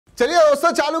चलिए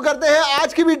दोस्तों चालू करते हैं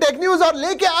आज की भी टेक न्यूज और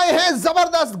लेके आए हैं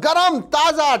जबरदस्त गरम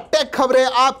ताजा टेक खबरें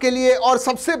आपके लिए। और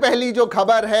सबसे पहली जो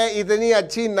खबर है इतनी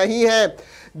अच्छी नहीं है।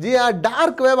 जी हाँ,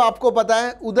 डार्क वेब आपको पता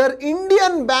है, उधर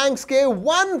इंडियन बैंक्स के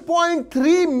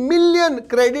 1.3 मिलियन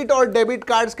क्रेडिट और डेबिट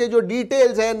कार्ड्स के जो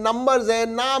डिटेल्स है, नंबर्स है,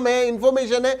 नाम है,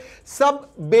 इंफॉर्मेशन है, सब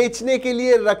बेचने के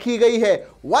लिए रखी गई है।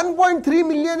 1.3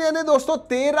 मिलियन यानी दोस्तों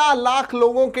 13 लाख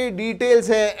लोगों के डिटेल्स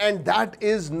हैं and that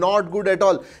is not good at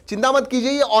all. चिंता मत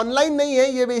कीजिए, ये ऑनलाइन नहीं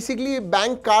है, ये बेसिकली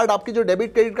बैंक कार्ड, आपके जो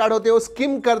डेबिट क्रेडिट कार्ड होते हैं वो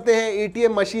स्किम करते हैं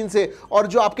एटीएम मशीन से, और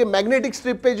जो आपके मैग्नेटिक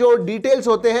स्ट्रिप पे जो डिटेल्स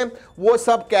होते हैं वो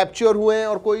सब कैप्चर हुए हैं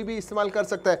और कोई भी इस्तेमाल कर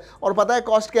सकता है। और पता है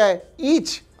कॉस्ट क्या है?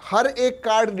 ईच हर एक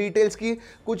कार्ड डिटेल्स की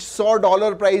कुछ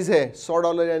 $100 प्राइस है।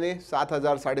 $100 यानी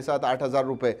 7,000, 7,500, 8,000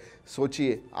 रुपए।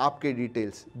 सोचिए आपके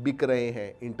डिटेल्स बिक रहे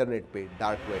हैं इंटरनेट पे,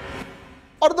 डार्क वेब।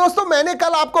 और दोस्तों मैंने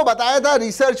कल आपको बताया था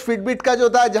रिसर्च फिटबिट का जो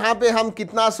था, जहां पे हम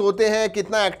कितना सोते हैं,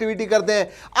 कितना एक्टिविटी करते हैं।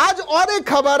 आज और एक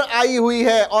खबर आई हुई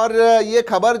है और ये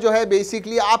खबर जो है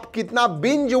बेसिकली आप कितना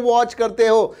बिंज वॉच करते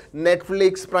हो,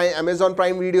 Netflix, prime, Amazon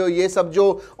prime video, ये सब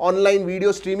जो ऑनलाइन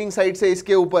वीडियो स्ट्रीमिंग साइट्स है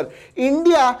इसके ऊपर।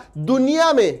 इंडिया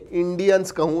दुनिया में,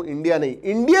 इंडियंस कहूं, इंडिया नहीं,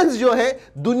 इंडियंस जो है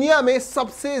दुनिया में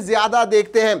सबसे ज्यादा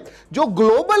देखते हैं। जो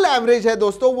ग्लोबल एवरेज है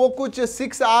दोस्तों वो कुछ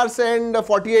 6 आवर्स एंड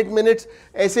 48 मिनट्स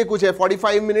ऐसे कुछ है, 45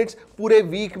 मिनट्स पूरे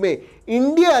वीक में।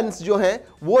 इंडियंस जो हैं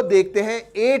वो देखते हैं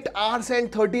 8 आवर्स एंड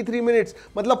 33 मिनट्स,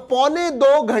 मतलब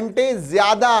 1.25 घंटे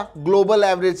ज्यादा ग्लोबल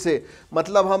एवरेज से।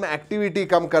 मतलब हम एक्टिविटी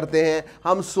कम करते हैं,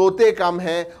 हम सोते कम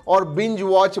हैं और बिंज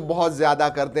वॉच बहुत ज्यादा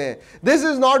करते हैं। This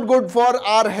is not good for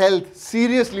our health,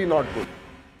 seriously not good.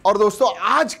 और दोस्तों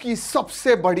आज की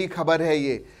सबसे बड़ी खबर है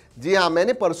ये। जी हाँ,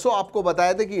 मैंने परसों आपको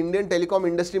बताया था कि इंडियन टेलीकॉम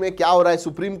इंडस्ट्री में क्या हो रहा है।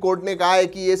 सुप्रीम कोर्ट ने कहा है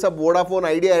कि ये सब वोडाफोन,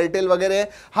 आइडिया, एयरटेल वगैरह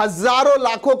हजारों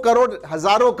लाखों करोड़,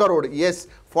 हजारों करोड़, यस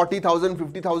 40,000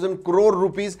 50,000 करोड़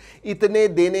रुपीस इतने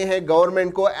देने हैं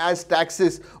गवर्नमेंट को एज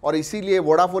टैक्सेस। और इसीलिए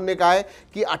वोडाफोन ने कहा है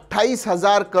कि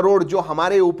 28,000 करोड़ जो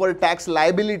हमारे ऊपर टैक्स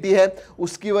लायबिलिटी है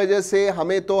उसकी वजह से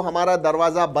हमें तो हमारा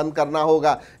दरवाजा बंद करना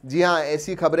होगा। जी हाँ,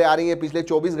 ऐसी खबरें आ रही हैं पिछले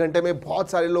 24 घंटे में।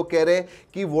 बहुत सारे लोग कह रहे हैं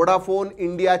कि वोडाफोन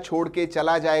इंडिया छोड़ के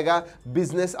चला जाएगा,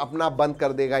 बिजनेस अपना बंद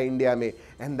कर देगा इंडिया में,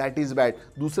 एंड दैट इज बैड।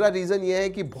 दूसरा रीजन ये है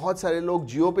कि बहुत सारे लोग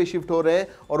जियो पे शिफ्ट हो रहे हैं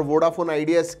और वोडाफोन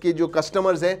आइडियाज के जो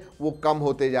कस्टमर्स हैं वो कम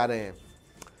होते जा रहे हैं।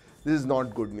 This is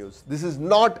not good news, this is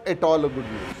not at all a good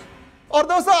news. और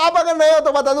दोस्तों आप अगर नए हो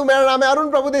तो बता दूं, मेरा नाम है अरुण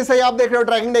प्रभुदेसाई, आप देख रहे हो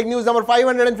ट्रैकिंग टेक न्यूज नंबर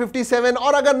 557।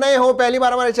 और अगर नए हो, पहली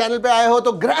बार हमारे चैनल पे आए हो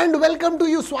तो ग्रैंड वेलकम टू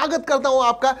यू, स्वागत करता हूं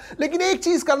आपका। लेकिन एक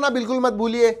चीज करना बिल्कुल मत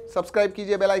भूलिए, सब्सक्राइब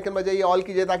कीजिए, बेल आइकन बजाइए, ऑल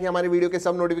कीजिए, ताकि हमारे वीडियो के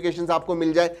सब नोटिफिकेशंस आपको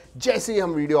मिल जाए जैसे ही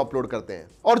हम वीडियो अपलोड करते हैं।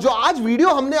 और जो आज वीडियो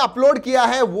हमने अपलोड किया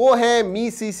है वो है मी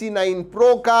CC9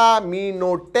 Pro का, मी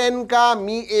Note 10 का,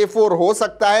 मी A4 हो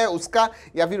सकता है उसका,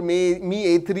 या फिर मी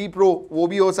A3 Pro वो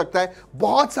भी हो सकता है।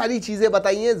 बहुत सारी चीजें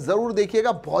बताई हैं, जरूर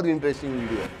देखिएगा, बहुत इंटरेस्टिंग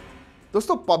वीडियो है।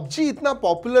 दोस्तों पबजी इतना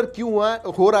पॉपुलर क्यों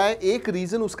हो रहा है? एक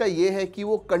रीजन उसका यह है कि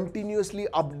वो कंटिन्यूअसली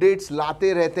अपडेट्स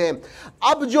लाते रहते हैं।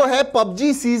 अब जो है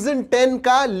पबजी सीजन 10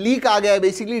 का लीक आ गया है,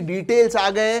 बेसिकली डिटेल्स आ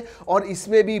गए हैं और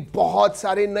इसमें भी बहुत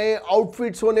सारे नए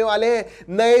आउटफिट्स होने वाले हैं,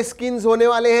 नए स्किन्स होने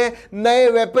वाले हैं, नए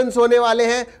वेपन्स होने वाले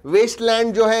हैं।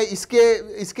 वेस्टलैंड जो है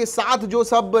इसके साथ जो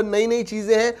सब नई नई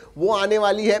चीजें हैं वो आने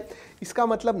वाली है। इसका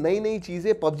मतलब नई नई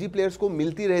चीजें पबजी प्लेयर्स को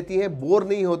मिलती रहती हैं, बोर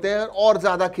नहीं होते हैं और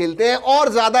ज्यादा खेलते हैं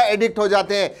और ज्यादा एडिक्ट हो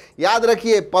जाते हैं। याद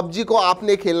रखिए, पबजी को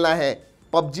आपने खेलना है,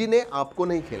 पबजी ने आपको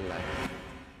नहीं खेलना है।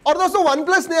 और दोस्तों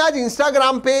OnePlus ने आज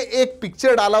इंस्टाग्राम पे एक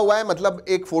पिक्चर डाला हुआ है, मतलब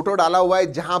एक फोटो डाला हुआ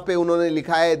है जहां पे उन्होंने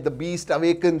लिखा है द बीस्ट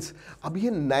अवेकन्स। अब ये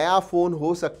नया फोन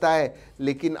हो सकता है,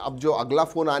 लेकिन अब जो अगला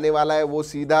फोन आने वाला है वो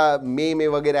सीधा मई में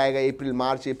वगैरह आएगा,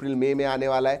 अप्रैल मई में आने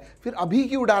वाला है। फिर अभी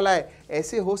क्यों डाला है?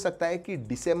 ऐसे हो सकता है कि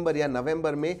दिसंबर या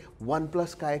नवंबर में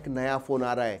OnePlus का एक नया फोन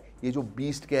आ रहा है, ये जो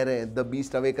बीस्ट कह रहे हैं, द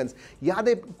बीस्ट अवेकन्स। याद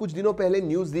है कुछ दिनों पहले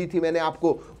न्यूज़ दी थी मैंने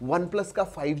आपको, OnePlus का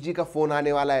 5G का फोन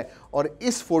आने वाला है, और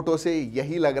इस फोटो से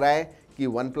यही लग रहा है कि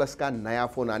OnePlus का नया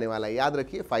फोन आने वाला है। याद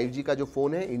रखिए 5G का जो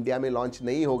फोन है इंडिया में लॉन्च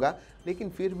नहीं होगा, लेकिन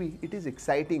फिर भी it is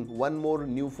exciting, one more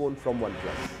new phone from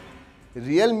OnePlus।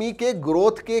 Realme के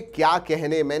ग्रोथ के क्या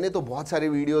कहने, मैंने तो बहुत सारे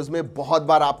वीडियोस में बहुत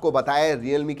बार आपको बताया है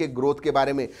Realme के ग्रोथ के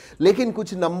बारे में, लेकिन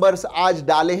कुछ नंबर्स आज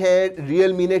डाले हैं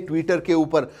Realme ने ट्विटर के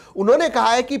ऊपर। उन्होंने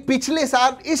कहा है कि पिछले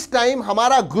साल इस टाइम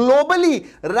हमारा ग्लोबली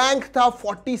रैंक था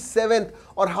 47th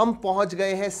और हम पहुंच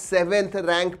गए हैं 7th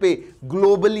रैंक पे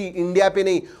ग्लोबली, इंडिया पे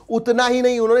नहीं। उतना ही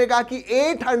नहीं, उन्होंने कहा कि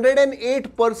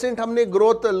 808% हमने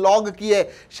ग्रोथ लॉग की है।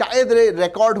 शायद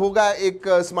रिकॉर्ड होगा एक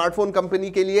स्मार्टफोन कंपनी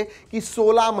के लिए कि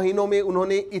 16 महीनों में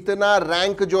उन्होंने इतना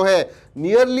रैंक जो है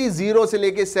नियरली 0 से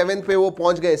लेके 7th पे वो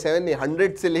पहुंच गए,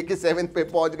 100 से लेके 7th पे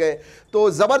पहुंच गए। तो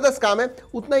जबरदस्त काम है।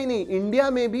 उतना ही नहीं, इंडिया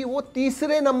में भी वो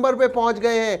तीसरे नंबर पे पहुंच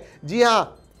गए हैं। जी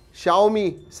हाँ, Xiaomi,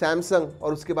 सैमसंग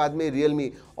और उसके बाद में Realme,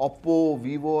 Oppo,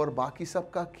 Vivo और बाकी सब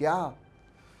का क्या?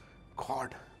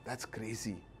 God, that's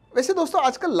crazy. वैसे दोस्तों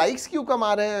आजकल लाइक्स क्यों कम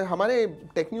आ रहे हैं? हमारे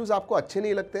टेक न्यूज़ आपको अच्छे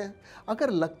नहीं लगते हैं? अगर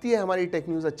लगती है हमारी टेक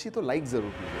न्यूज़ अच्छी तो लाइक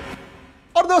ज़रूर कीजिए।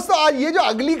 और दोस्तों आज ये जो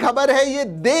अगली खबर है ये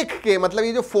देख के, मतलब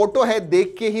ये जो फोटो है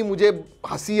देख के ही मुझे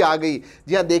हंसी आ गई।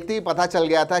 जी हाँ, देखते ही पता चल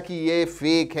गया था कि ये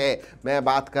फेक है। मैं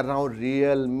बात कर रहा हूँ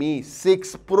Realme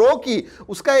 6 Pro की।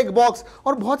 उसका एक बॉक्स,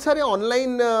 और बहुत सारे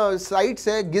ऑनलाइन साइट्स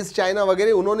है, गिज चाइना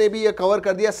वगैरह, उन्होंने भी ये कवर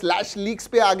कर दिया, स्लैश लीक्स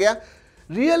पे आ गया।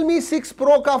 Realme 6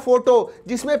 Pro का फोटो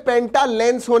जिसमें पेंटा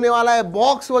लेंस होने वाला है,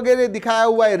 बॉक्स वगैरह दिखाया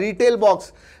हुआ है, रिटेल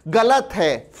बॉक्स, गलत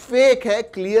है, फेक है।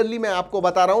 क्लियरली मैं आपको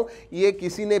बता रहा हूं, ये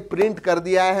किसी ने प्रिंट कर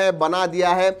दिया है, बना दिया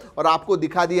है और आपको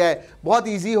दिखा दिया है। बहुत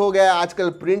इजी हो गया है आजकल,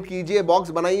 प्रिंट कीजिए, बॉक्स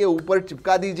बनाइए, ऊपर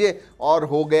चिपका दीजिए और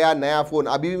हो गया नया फोन।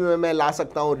 अभी भी मैं ला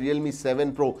सकता हूं Realme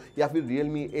 7 Pro या फिर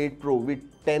Realme 8 Pro विद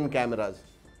 10 कैमराज,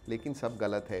 लेकिन सब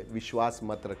गलत है, विश्वास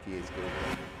मत रखिए इसके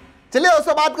ऊपर। चलिए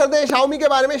दोस्तों बात करते हैं Xiaomi के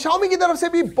बारे में। Xiaomi की तरफ से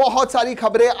भी बहुत सारी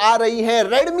खबरें आ रही हैं।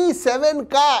 Redmi 7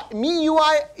 का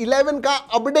MIUI 11 का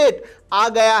अपडेट आ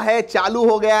गया है, चालू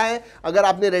हो गया है। अगर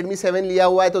आपने Redmi 7 लिया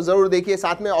हुआ है तो जरूर देखिए,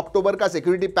 साथ में अक्टूबर का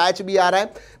सिक्योरिटी पैच भी आ रहा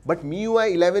है। बट MIUI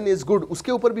 11 इज गुड,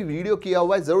 उसके ऊपर भी वीडियो किया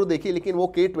हुआ है, जरूर देखिए। लेकिन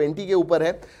वो K20 के ऊपर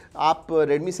है, आप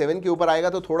Redmi 7 के ऊपर आएगा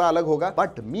तो थोड़ा अलग होगा।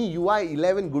 But MIUI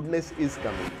 11 goodness is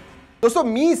coming. दोस्तों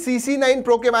Mi CC9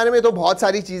 Pro के बारे में तो बहुत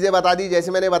सारी चीजें बता दी,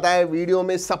 जैसे मैंने बताया वीडियो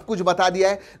में सब कुछ बता दिया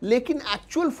है, लेकिन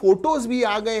एक्चुअल फोटोज भी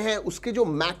आ गए हैं। उसके जो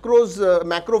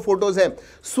मैक्रो फोटोज हैं,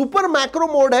 सुपर मैक्रो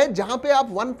मोड है जहां पे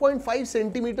आप 1.5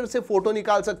 सेंटीमीटर से फोटो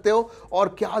निकाल सकते हो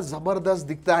और क्या जबरदस्त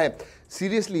दिखता है।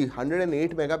 सीरियसली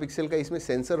 108 मेगापिक्सल का इसमें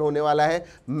सेंसर होने वाला है।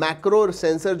 मैक्रो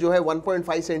सेंसर जो है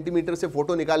 1.5 सेंटीमीटर से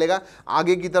फोटो निकालेगा,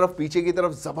 आगे की तरफ पीछे की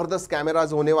तरफ जबरदस्त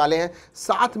कैमराज होने वाले हैं,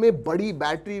 साथ में बड़ी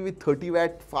battery with 30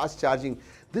 VAT fast charging.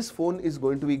 This phone is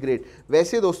going to be great.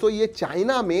 वैसे दोस्तों ये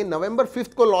चाइना में नवंबर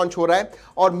 5 को लॉन्च हो रहा है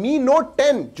और Mi Note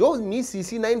 10 जो Mi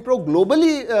CC9 Pro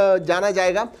ग्लोबली जाना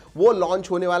जाएगा, वो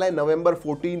लॉन्च होने वाला है नवंबर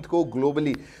 14 को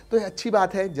ग्लोबली। तो ये अच्छी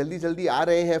बात है, जल्दी जल्दी आ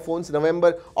रहे हैं फोन्स।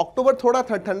 नवंबर, अक्टूबर थोड़ा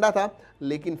ठंडा था,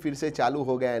 लेकिन फिर से चालू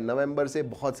हो गया है। नवंबर से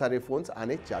बहुत सारे फोन्स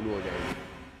आने चालू हो जाएंगे।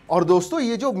 और दोस्तों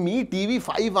ये जो Mi TV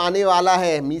 5 आने वाला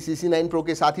है, Mi CC9 Pro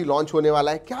के साथ ही लॉन्च होने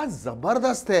वाला है, क्या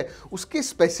ज़बरदस्त है। उसके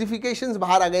स्पेसिफिकेशंस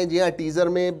बाहर आ गए। जी हाँ, टीज़र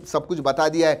में सब कुछ बता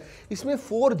दिया है। इसमें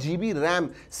 4GB रैम,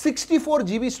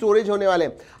 64GB स्टोरेज होने वाले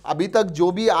हैं। अभी तक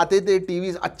जो भी आते थे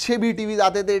टीवीज़, अच्छे भी टीवीज़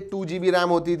आते थे, 2GB रैम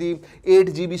होती थी,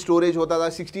 8GB स्टोरेज होता था,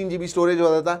 16GB स्टोरेज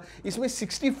होता था। इसमें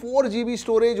 64GB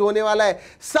स्टोरेज होने वाला है,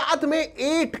 साथ में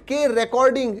 8K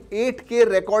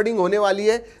रिकॉर्डिंग होने वाली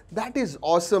है। That is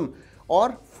awesome.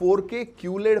 और 4K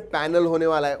QLED पैनल होने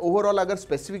वाला है। ओवरऑल अगर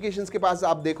स्पेसिफिकेशंस के पास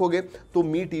आप देखोगे तो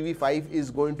Mi TV 5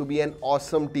 is going to be an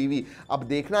awesome TV. अब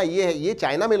देखना ये है, ये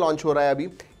चाइना में लॉन्च हो रहा है, अभी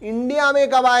इंडिया में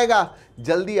कब आएगा?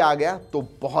 जल्दी आ गया तो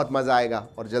बहुत मजा आएगा,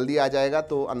 और जल्दी आ जाएगा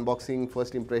तो अनबॉक्सिंग,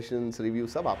 फर्स्ट इंप्रेशंस, रिव्यू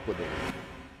सब आपको देंगे।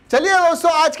 चलिए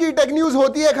दोस्तों आज की टेक न्यूज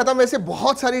होती है खत्म। वैसे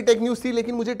बहुत सारी टेक न्यूज थी,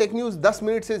 लेकिन मुझे टेक न्यूज 10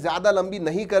 मिनट से ज्यादा लंबी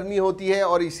नहीं करनी होती है,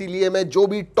 और इसीलिए मैं जो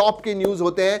भी टॉप के न्यूज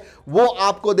होते हैं वो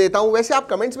आपको देता हूं। वैसे आप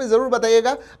कमेंट्स में जरूर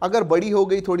बताइएगा, अगर बड़ी हो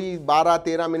गई थोड़ी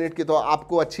 12-13 मिनट की तो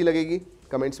आपको अच्छी लगेगी,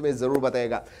 कमेंट्स में जरूर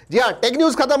बताइएगा। जी हाँ, टेक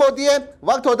न्यूज खत्म होती है,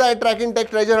 वक्त होता है ट्रैकिन टेक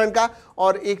ट्रेजर हंट का।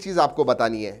 और एक चीज आपको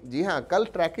बतानी है, जी हाँ, कल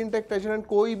ट्रैकिन टेक ट्रेजर हंट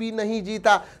कोई भी नहीं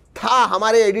जीता था,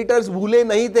 हमारे एडिटर्स भूले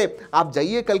नहीं थे। आप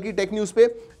जाइए कल की टेक न्यूज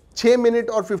पे, 6 मिनट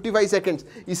और 55 सेकंड्स,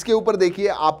 इसके ऊपर देखिए,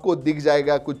 आपको दिख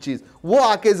जाएगा कुछ चीज, वो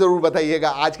आके जरूर बताइएगा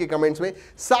आज के कमेंट्स में।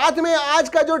 साथ में आज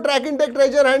का जो ट्रैकिंग टेक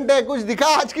ट्रेजर हंट है, कुछ दिखा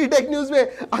आज की टेक न्यूज में?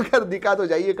 अगर दिखा तो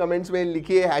जाइए कमेंट्स में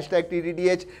लिखिए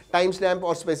 #TTTH टाइम स्टैम्प,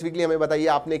 और स्पेसिफिकली हमें बताइए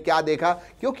आपने क्या देखा,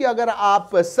 क्योंकि अगर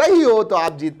आप सही हो तो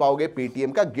आप जीत पाओगे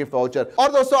पेटीएम का गिफ्ट वाउचर।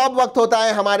 और दोस्तों अब वक्त होता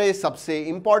है हमारे सबसे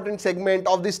important segment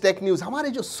of this tech news, हमारे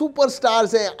जो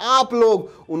सुपरस्टार्स हैं आप लोग,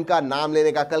 उनका नाम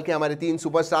लेने का। कल के हमारे 3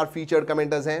 सुपरस्टार फीचर्ड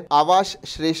कमेंटर्स हैं, आवाश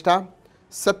श्रेष्ठा,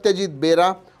 सत्यजीत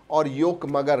बेरा और योग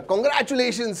मगर।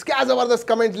 कांग्रेचुलेशंस, क्या जबरदस्त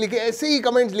कमेंट्स लिखे। ऐसे ही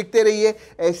कमेंट्स लिखते रहिए,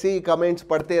 ऐसे ही कमेंट्स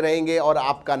पढ़ते रहेंगे और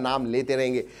आपका नाम लेते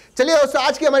रहेंगे। चलिए दोस्तों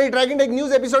आज की हमारी trekking tech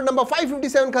news episode number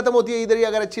 557 खत्म होती है इधर ही।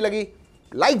 अगर अच्छी लगी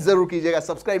लाइक जरूर कीजिएगा,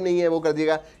 सब्सक्राइब नहीं है वो कर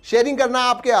दीजिएगा, शेयरिंग करना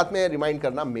आपके हाथ में है, रिमाइंड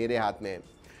करना मेरे हाथ में है।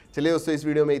 चलिए दोस्तों इस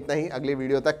वीडियो में इतना ही, अगले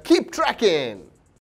वीडियो तक कीप ट्रैकिंग।